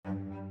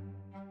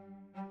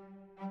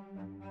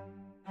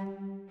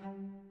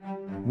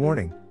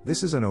Warning,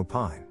 this is an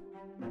opine.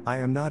 I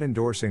am not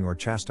endorsing or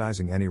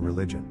chastising any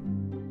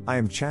religion. I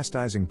am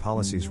chastising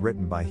policies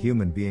written by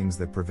human beings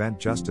that prevent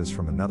justice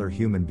from another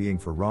human being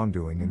for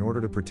wrongdoing in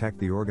order to protect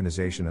the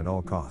organization at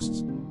all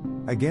costs.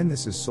 Again,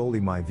 this is solely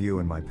my view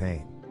and my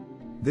pain.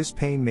 This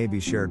pain may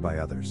be shared by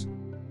others.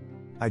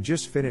 I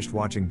just finished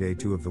watching Day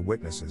 2 of The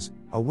Witnesses,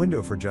 A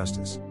Window for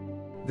Justice.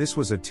 This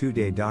was a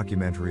 2-day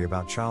documentary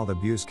about child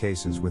abuse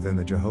cases within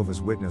the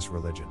Jehovah's Witness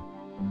religion.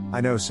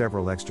 I know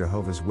several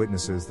ex-Jehovah's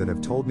Witnesses that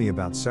have told me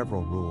about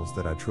several rules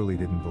that I truly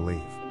didn't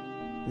believe.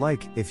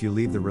 Like, if you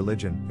leave the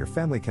religion, your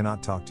family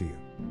cannot talk to you.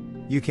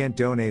 You can't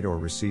donate or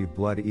receive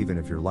blood even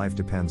if your life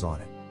depends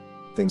on it.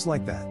 Things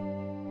like that.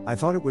 I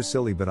thought it was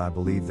silly, but I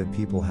believe that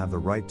people have the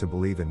right to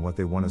believe in what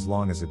they want as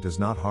long as it does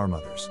not harm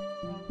others.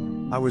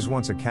 I was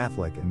once a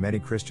Catholic, and many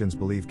Christians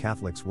believe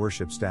Catholics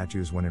worship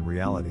statues when in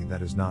reality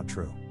that is not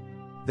true.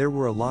 There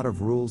were a lot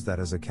of rules that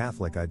as a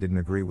Catholic I didn't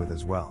agree with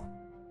as well.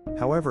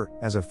 However,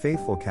 as a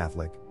faithful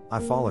Catholic, I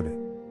followed it.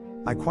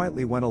 I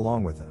quietly went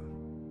along with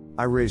them.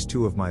 I raised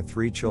 2 of my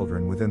 3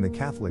 children within the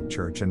Catholic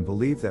Church and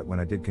believed that when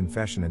I did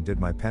confession and did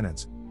my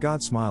penance,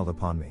 God smiled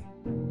upon me.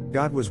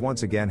 God was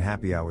once again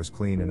happy I was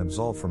clean and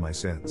absolved from my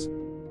sins.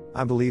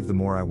 I believe the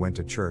more I went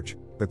to church,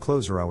 the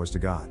closer I was to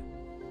God.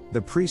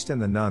 The priest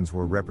and the nuns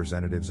were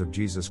representatives of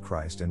Jesus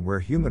Christ and we're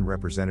human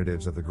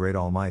representatives of the great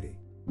Almighty.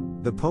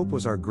 The Pope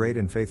was our great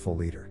and faithful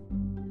leader.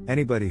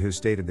 Anybody who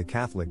stated the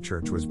Catholic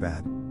Church was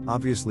bad,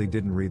 obviously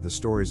didn't read the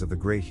stories of the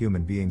great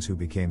human beings who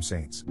became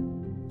saints.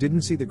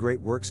 Didn't see the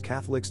great works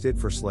Catholics did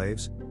for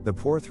slaves, the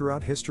poor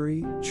throughout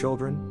history,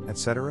 children,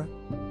 etc.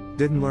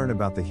 Didn't learn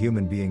about the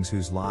human beings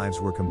whose lives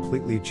were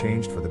completely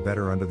changed for the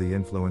better under the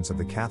influence of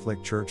the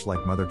Catholic Church,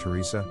 like Mother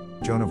Teresa,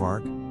 Joan of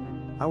Arc.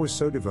 I was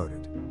so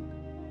devoted.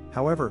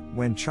 However,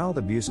 when child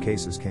abuse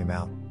cases came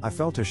out, I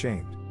felt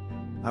ashamed.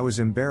 I was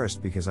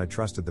embarrassed because I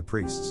trusted the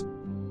priests.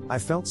 I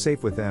felt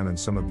safe with them and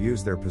some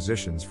abused their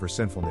positions for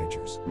sinful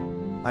natures.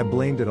 I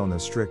blamed it on the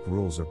strict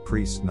rules of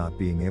priests not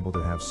being able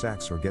to have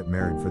sex or get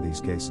married for these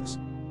cases.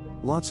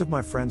 Lots of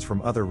my friends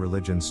from other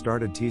religions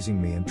started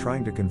teasing me and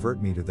trying to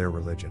convert me to their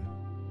religion,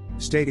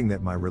 stating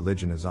that my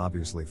religion is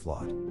obviously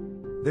flawed.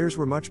 Theirs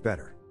were much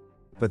better.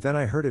 But then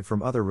I heard it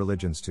from other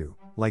religions too,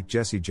 like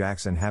Jesse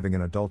Jackson having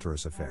an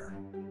adulterous affair.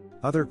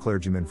 Other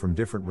clergymen from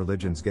different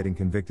religions getting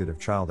convicted of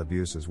child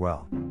abuse as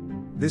well.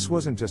 This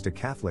wasn't just a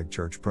Catholic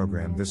Church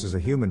program, this is a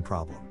human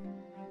problem.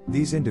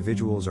 These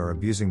individuals are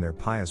abusing their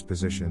pious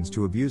positions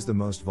to abuse the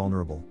most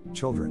vulnerable,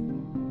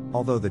 children.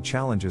 Although the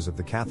challenges of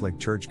the Catholic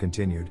Church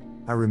continued,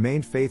 I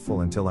remained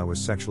faithful until I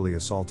was sexually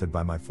assaulted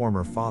by my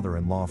former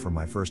father-in-law from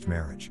my first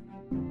marriage.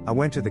 I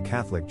went to the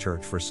Catholic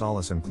Church for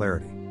solace and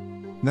clarity.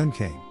 None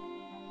came.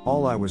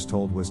 All I was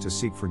told was to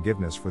seek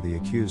forgiveness for the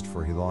accused,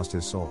 for he lost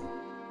his soul.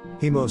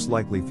 He most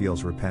likely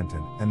feels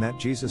repentant, and that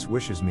Jesus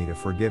wishes me to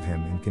forgive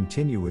him and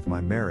continue with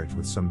my marriage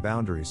with some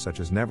boundaries, such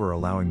as never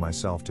allowing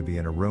myself to be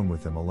in a room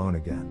with him alone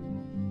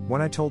again.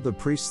 When I told the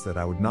priests that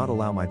I would not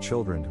allow my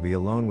children to be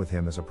alone with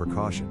him as a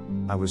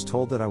precaution, I was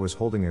told that I was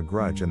holding a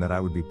grudge and that I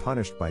would be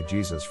punished by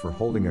Jesus for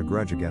holding a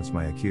grudge against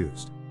my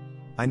accused.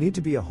 I need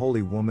to be a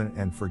holy woman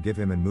and forgive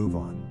him and move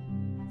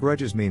on.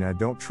 Grudges mean I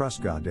don't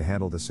trust God to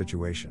handle the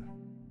situation.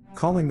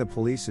 Calling the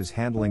police is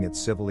handling it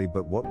civilly,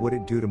 but what would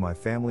it do to my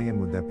family,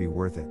 and would that be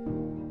worth it?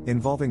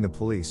 Involving the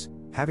police,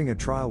 having a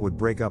trial would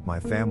break up my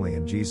family,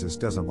 and Jesus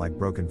doesn't like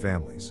broken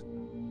families.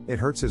 It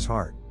hurts his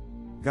heart.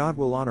 God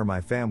will honor my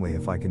family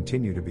if I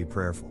continue to be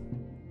prayerful.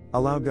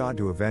 Allow God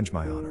to avenge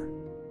my honor.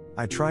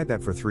 I tried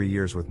that for 3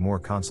 years with more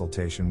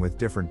consultation with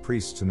different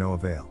priests to no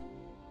avail.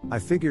 I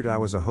figured I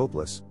was a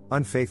hopeless,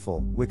 unfaithful,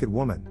 wicked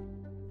woman.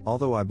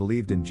 Although I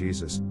believed in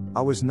Jesus,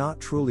 I was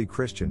not truly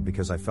Christian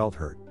because I felt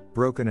hurt,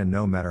 broken, and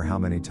no matter how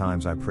many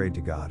times I prayed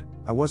to God,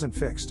 I wasn't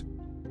fixed.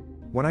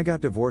 When I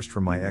got divorced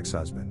from my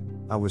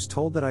ex-husband, I was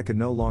told that I could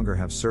no longer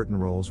have certain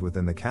roles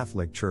within the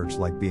Catholic Church,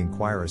 like being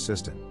choir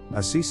assistant, a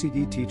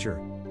CCD teacher,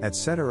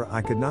 etc.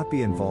 I could not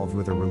be involved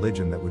with a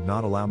religion that would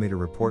not allow me to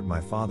report my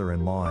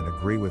father-in-law and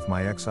agree with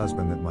my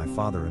ex-husband that my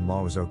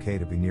father-in-law was okay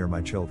to be near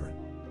my children.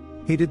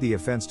 He did the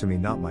offense to me,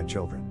 not my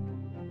children.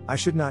 I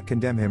should not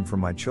condemn him for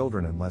my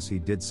children unless he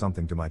did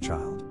something to my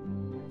child.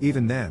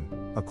 Even then,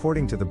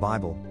 according to the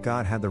Bible,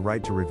 God had the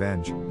right to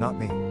revenge, not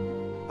me.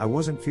 I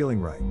wasn't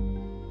feeling right.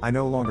 I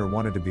no longer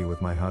wanted to be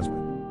with my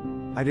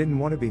husband. I didn't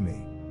want to be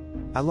me.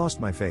 I lost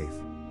my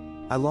faith.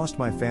 I lost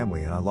my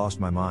family, and I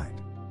lost my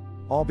mind.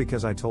 All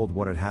because I told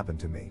what had happened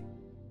to me.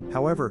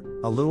 However,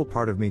 a little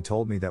part of me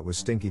told me that was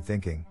stinky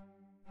thinking.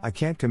 I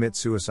can't commit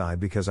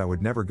suicide because I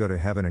would never go to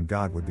heaven and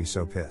God would be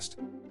so pissed.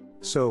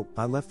 So,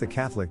 I left the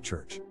Catholic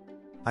Church.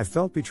 I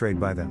felt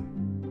betrayed by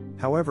them.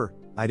 However,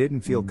 I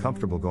didn't feel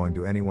comfortable going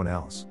to anyone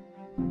else.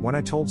 When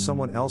I told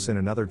someone else in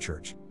another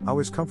church, I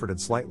was comforted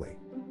slightly.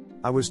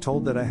 I was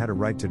told that I had a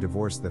right to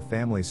divorce the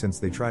family since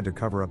they tried to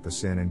cover up the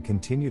sin and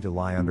continue to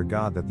lie under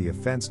God that the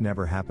offense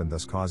never happened,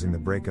 thus causing the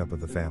breakup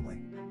of the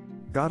family.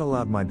 God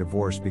allowed my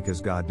divorce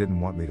because God didn't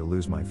want me to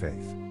lose my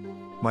faith.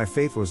 My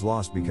faith was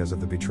lost because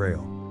of the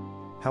betrayal.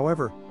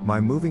 However,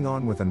 my moving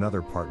on with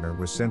another partner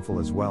was sinful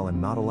as well, and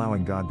not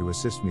allowing God to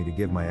assist me to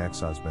give my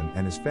ex-husband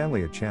and his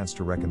family a chance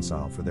to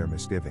reconcile for their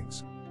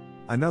misgivings.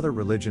 Another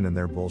religion and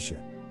their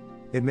bullshit.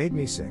 It made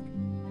me sick.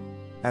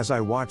 As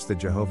I watched the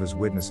Jehovah's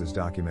Witnesses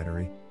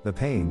documentary, the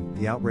pain,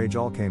 the outrage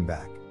all came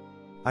back.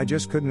 I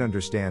just couldn't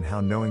understand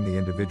how, knowing the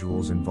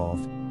individuals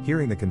involved,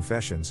 hearing the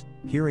confessions,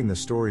 hearing the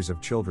stories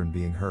of children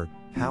being hurt,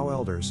 how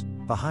elders,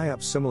 the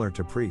high-ups similar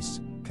to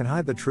priests, can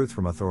hide the truth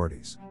from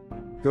authorities.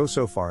 Go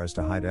so far as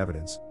to hide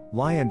evidence,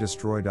 lie and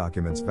destroy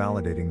documents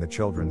validating the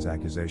children's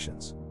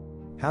accusations.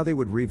 How they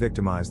would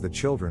re-victimize the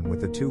children with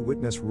the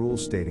two-witness rule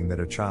stating that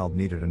a child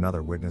needed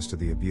another witness to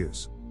the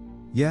abuse.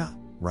 Yeah,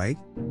 right?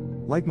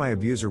 Like my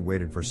abuser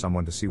waited for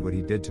someone to see what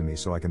he did to me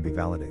so I can be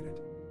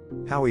validated.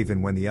 How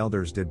even when the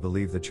elders did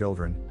believe the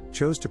children,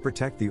 chose to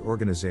protect the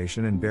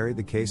organization and buried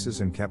the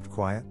cases and kept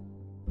quiet?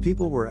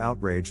 People were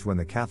outraged when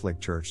the Catholic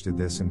Church did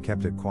this and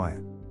kept it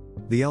quiet.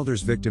 The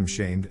elders victim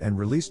shamed and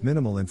released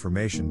minimal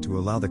information to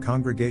allow the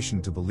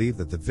congregation to believe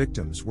that the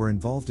victims were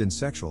involved in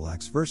sexual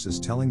acts versus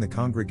telling the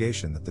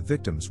congregation that the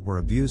victims were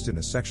abused in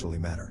a sexually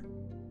manner.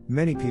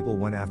 Many people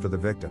went after the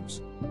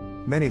victims.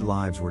 Many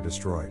lives were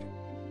destroyed.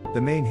 The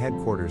main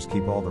headquarters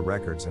keep all the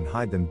records and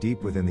hide them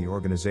deep within the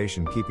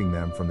organization, keeping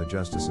them from the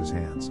justice's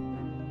hands.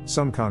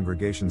 Some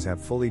congregations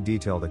have fully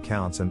detailed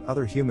accounts and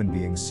other human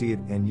beings see it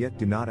and yet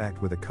do not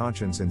act with a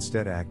conscience,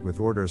 instead act with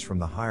orders from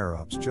the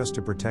higher-ups just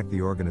to protect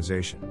the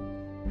organization.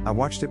 I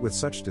watched it with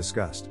such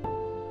disgust.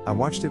 I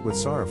watched it with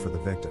sorrow for the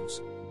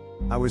victims.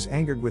 I was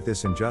angered with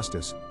this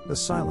injustice, the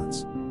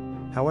silence.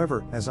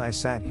 However, as I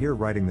sat here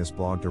writing this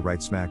blog to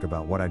write smack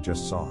about what I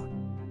just saw,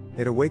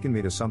 it awakened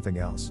me to something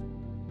else.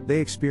 They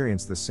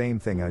experienced the same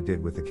thing I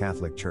did with the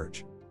Catholic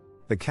Church.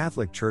 The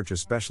Catholic Church,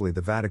 especially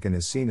the Vatican,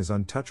 is seen as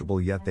untouchable,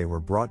 yet they were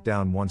brought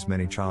down once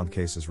many child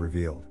cases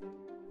revealed.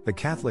 The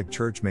Catholic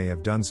Church may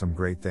have done some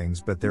great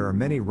things, but there are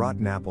many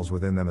rotten apples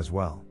within them as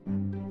well.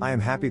 I am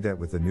happy that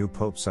with the new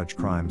Pope such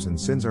crimes and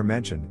sins are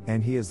mentioned,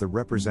 and he as the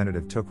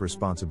representative took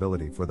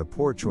responsibility for the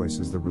poor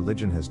choices the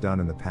religion has done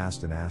in the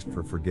past and asked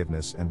for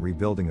forgiveness and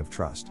rebuilding of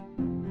trust.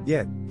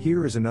 Yet,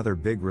 here is another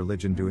big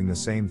religion doing the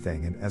same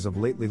thing and as of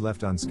lately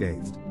left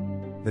unscathed.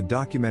 The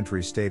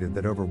documentary stated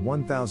that over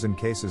 1,000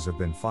 cases have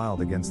been filed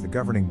against the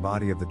governing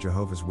body of the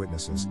Jehovah's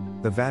Witnesses,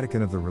 the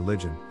Vatican of the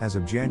religion, as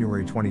of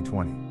January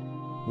 2020.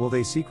 Will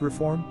they seek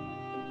reform?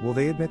 Will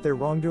they admit their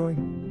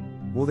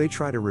wrongdoing? Will they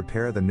try to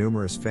repair the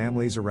numerous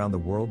families around the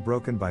world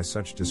broken by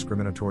such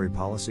discriminatory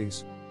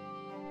policies?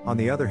 On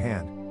the other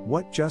hand,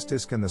 what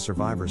justice can the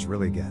survivors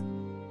really get?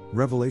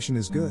 Revelation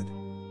is good.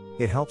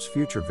 It helps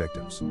future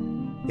victims.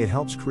 It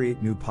helps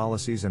create new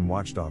policies and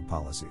watchdog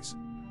policies.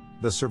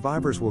 The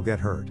survivors will get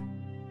heard.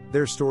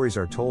 Their stories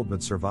are told,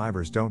 but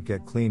survivors don't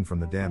get clean from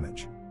the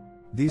damage.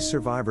 These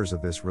survivors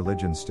of this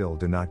religion still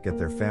do not get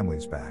their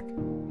families back.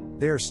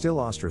 They are still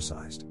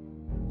ostracized.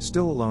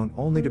 Still alone,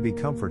 only to be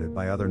comforted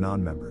by other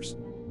non-members.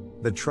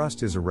 The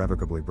trust is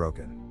irrevocably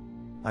broken.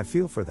 I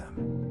feel for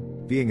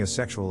them. Being a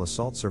sexual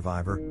assault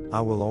survivor, I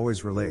will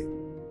always relate.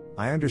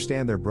 I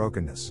understand their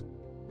brokenness.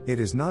 It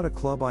is not a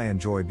club I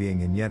enjoy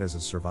being in, yet as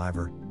a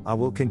survivor, I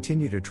will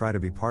continue to try to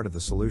be part of the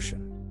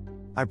solution.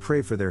 I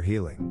pray for their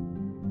healing.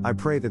 I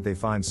pray that they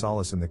find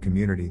solace in the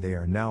community they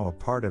are now a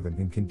part of and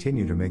can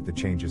continue to make the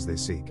changes they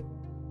seek.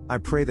 I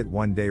pray that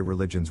one day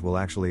religions will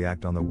actually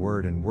act on the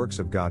word and works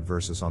of God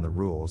versus on the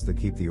rules that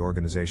keep the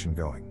organization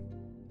going.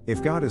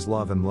 If God is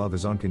love and love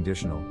is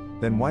unconditional,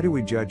 then why do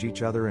we judge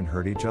each other and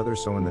hurt each other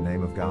so in the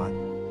name of God?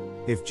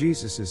 If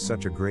Jesus is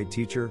such a great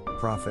teacher,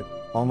 prophet,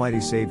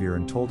 almighty savior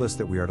and told us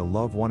that we are to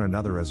love one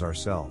another as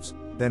ourselves,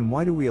 then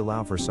why do we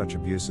allow for such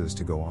abuses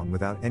to go on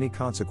without any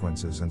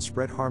consequences and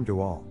spread harm to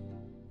all?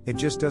 It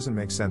just doesn't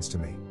make sense to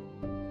me.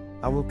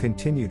 I will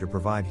continue to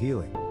provide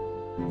healing.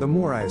 The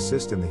more I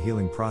assist in the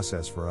healing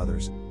process for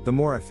others, the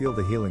more I feel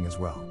the healing as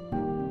well.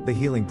 The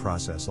healing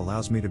process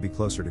allows me to be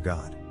closer to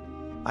God.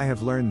 I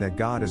have learned that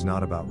God is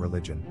not about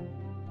religion.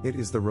 It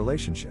is the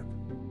relationship.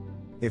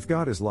 If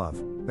God is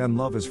love, then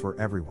love is for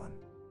everyone.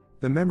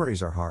 The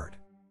memories are hard.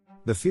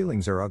 The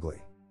feelings are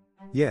ugly.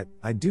 Yet,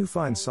 I do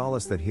find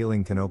solace that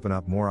healing can open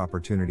up more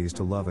opportunities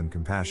to love and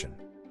compassion.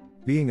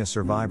 Being a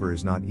survivor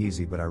is not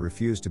easy, but I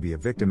refuse to be a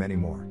victim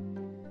anymore.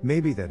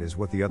 Maybe that is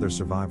what the other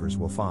survivors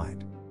will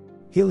find.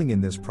 Healing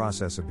in this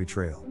process of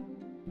betrayal.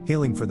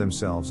 Healing for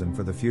themselves and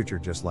for the future,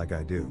 just like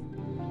I do.